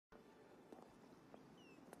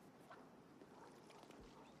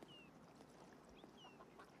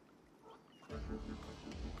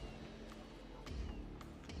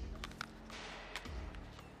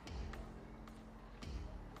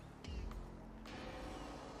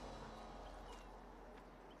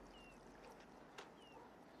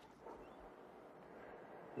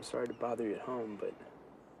I'm sorry to bother you at home, but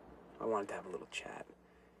I wanted to have a little chat.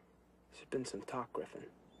 There's been some talk, Griffin.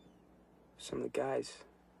 Some of the guys,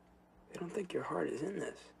 they don't think your heart is in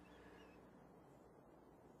this.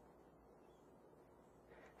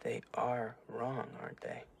 They are wrong, aren't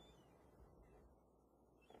they?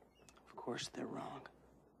 Of course they're wrong.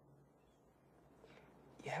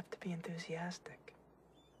 You have to be enthusiastic.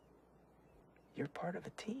 You're part of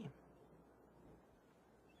a team.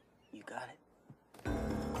 You got it.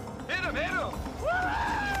 Hit him! Hit him!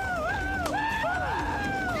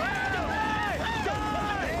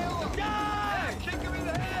 Kick him in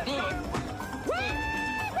the head!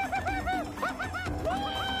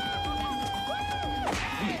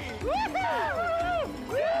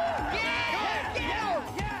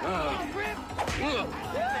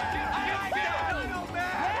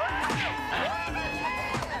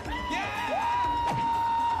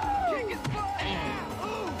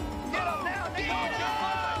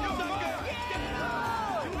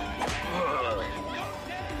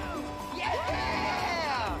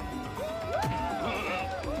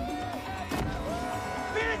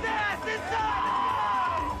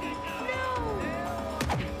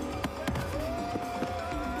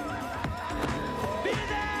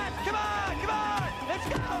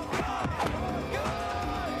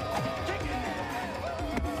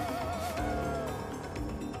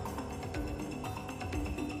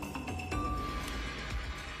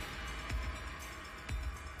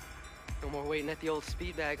 No more waiting at the old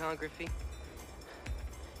speed bag, huh, Griffey?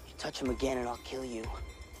 You touch him again and I'll kill you.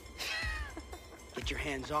 Get your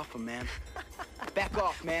hands off him, man. Back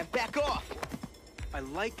off, man. Back off! I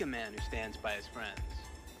like a man who stands by his friends.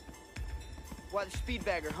 Why the speed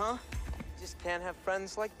bagger, huh? Just can't have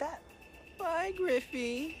friends like that. Bye,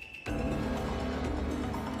 Griffey.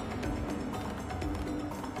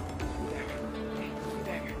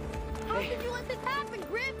 How could you let this happen,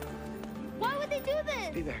 Griff? Why would they do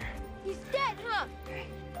this? Speedbagger. He's dead, huh?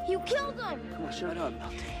 You killed him. Come on, shut up,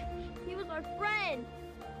 Melty. He was our friend.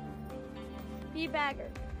 Speedbagger.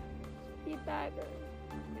 Speedbagger.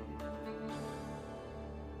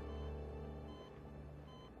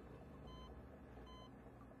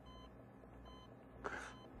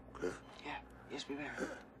 Griff, Yeah, yes, Speedbagger.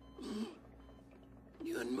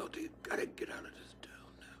 you and Melty gotta get out of this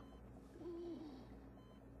town now.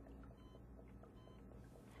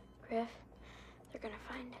 Griff, they're gonna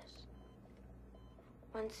find us.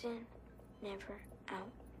 Once in, never out.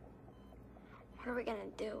 What are we gonna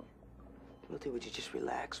do? Melty, would you just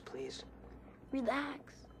relax, please?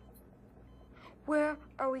 Relax. Where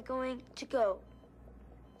are we going to go?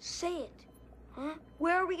 Say it, huh?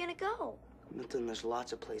 Where are we gonna go? Milton, there's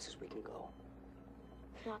lots of places we can go.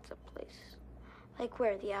 Lots of places. Like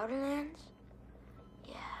where? The Outer Lands?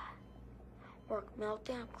 Yeah. Work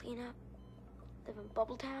meltdown cleanup. Live in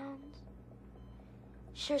bubble towns.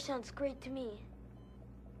 Sure sounds great to me.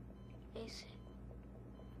 Face it.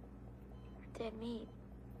 We're dead meat.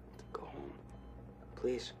 Go home.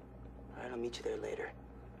 Please. All right, I'll meet you there later.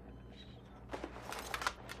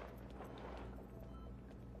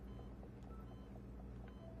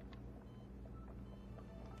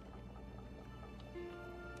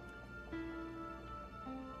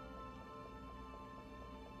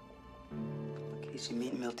 Casey, me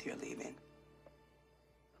and Milty are leaving.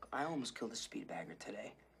 Look, I almost killed a speedbagger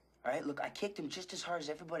today. All right, look, I kicked him just as hard as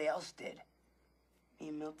everybody else did. Me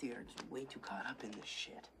and Milty are just way too caught up in this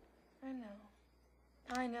shit. I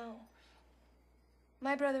know. I know.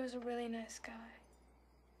 My brother was a really nice guy.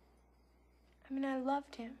 I mean, I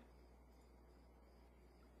loved him.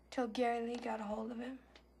 Till Gary Lee got a hold of him.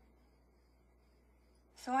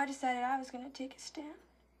 So I decided I was gonna take a stand.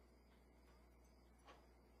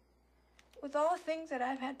 With all the things that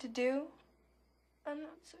I've had to do, I'm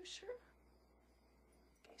not so sure.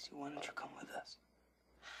 Casey, why don't you come with us?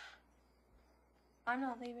 I'm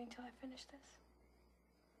not leaving till I finish this.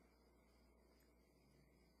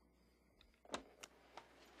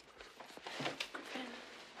 Griffin,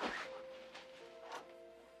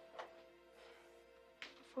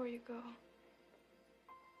 before you go,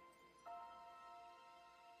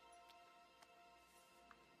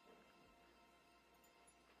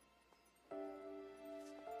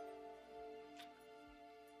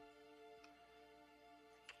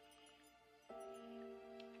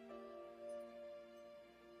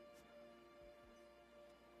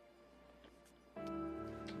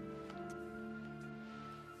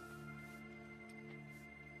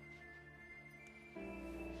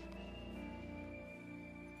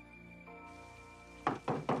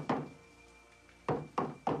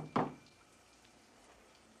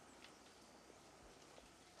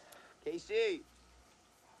 Casey!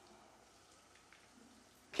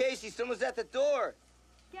 Casey, someone's at the door.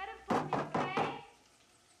 Get it for me, okay?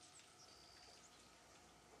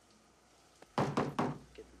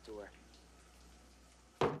 Get the door.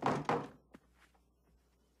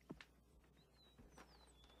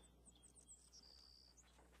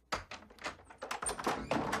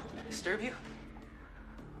 Disturb you?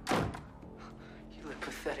 You look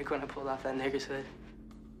pathetic when I pulled off that nigger's hood.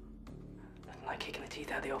 Nothing like kicking the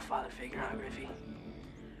teeth out of the old father figure, huh, Griffey?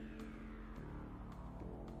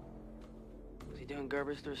 Was he doing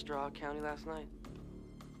Gerbers through Straw County last night?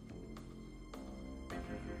 I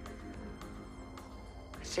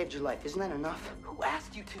saved your life. Isn't that enough? Who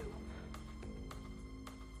asked you to?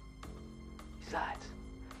 Besides,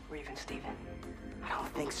 we're even Steven. I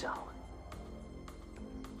don't think so.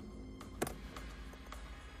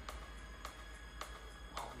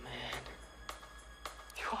 Oh, man.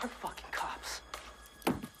 You are fucking cops.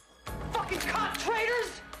 Fucking cop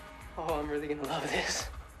traitors! Oh, I'm really gonna love this.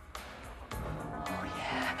 Oh,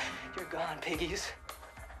 yeah. You're gone, piggies.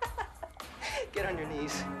 Get on your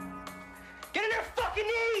knees. Get on your fucking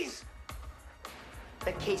knees!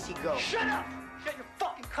 Let Casey go. Shut up! Shut your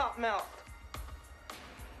fucking cop mouth.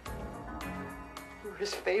 You were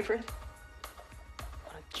his favorite?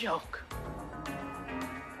 What a joke.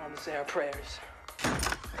 Time to say our prayers.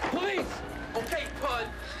 Police! Okay, Pud.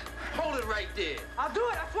 Hold it right there. I'll do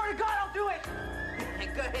it! I swear to God, I'll do it! Hey,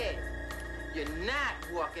 go ahead. You're not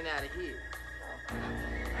walking out of here.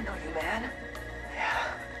 I know you, man.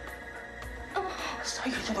 Yeah. I saw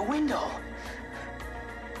you through the window.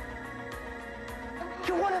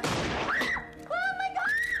 You wanna... Oh my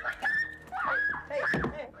God! Hey,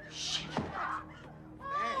 hey. Shit.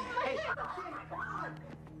 Hey.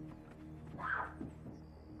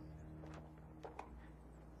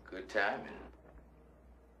 Good timing.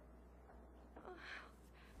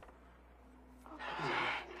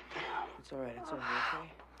 It's all right, okay? It's over.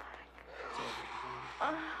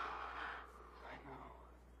 I know.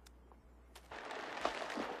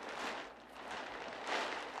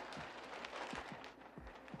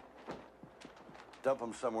 Dump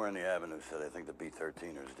them somewhere in the avenue, said I think the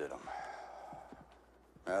B-13ers did them.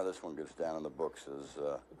 Now this one gets down in the books as,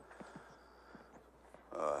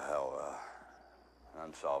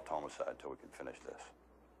 unsolved homicide till we can finish this.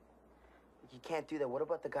 You can't do that. What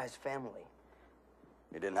about the guy's family?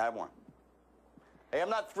 He didn't have one. Hey, I'm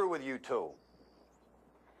not through with you two.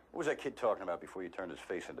 What was that kid talking about before you turned his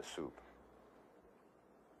face into soup?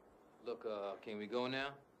 Look, can we go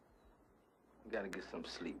now? We gotta get some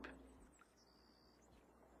sleep.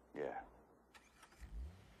 Yeah.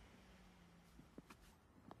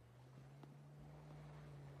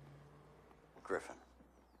 Griffin,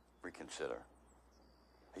 reconsider.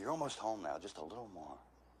 You're almost home now, just a little more.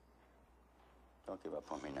 Don't give up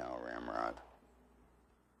on me now, Ramrod.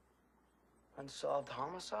 Unsolved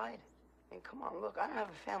homicide? I mean, come on, look, I don't have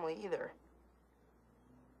a family either.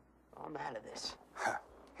 I'm out of this.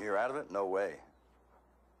 You're out of it? No way.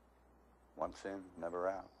 Once in, never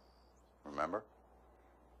out. Remember?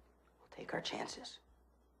 We'll take our chances.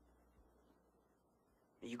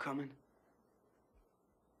 Are you coming?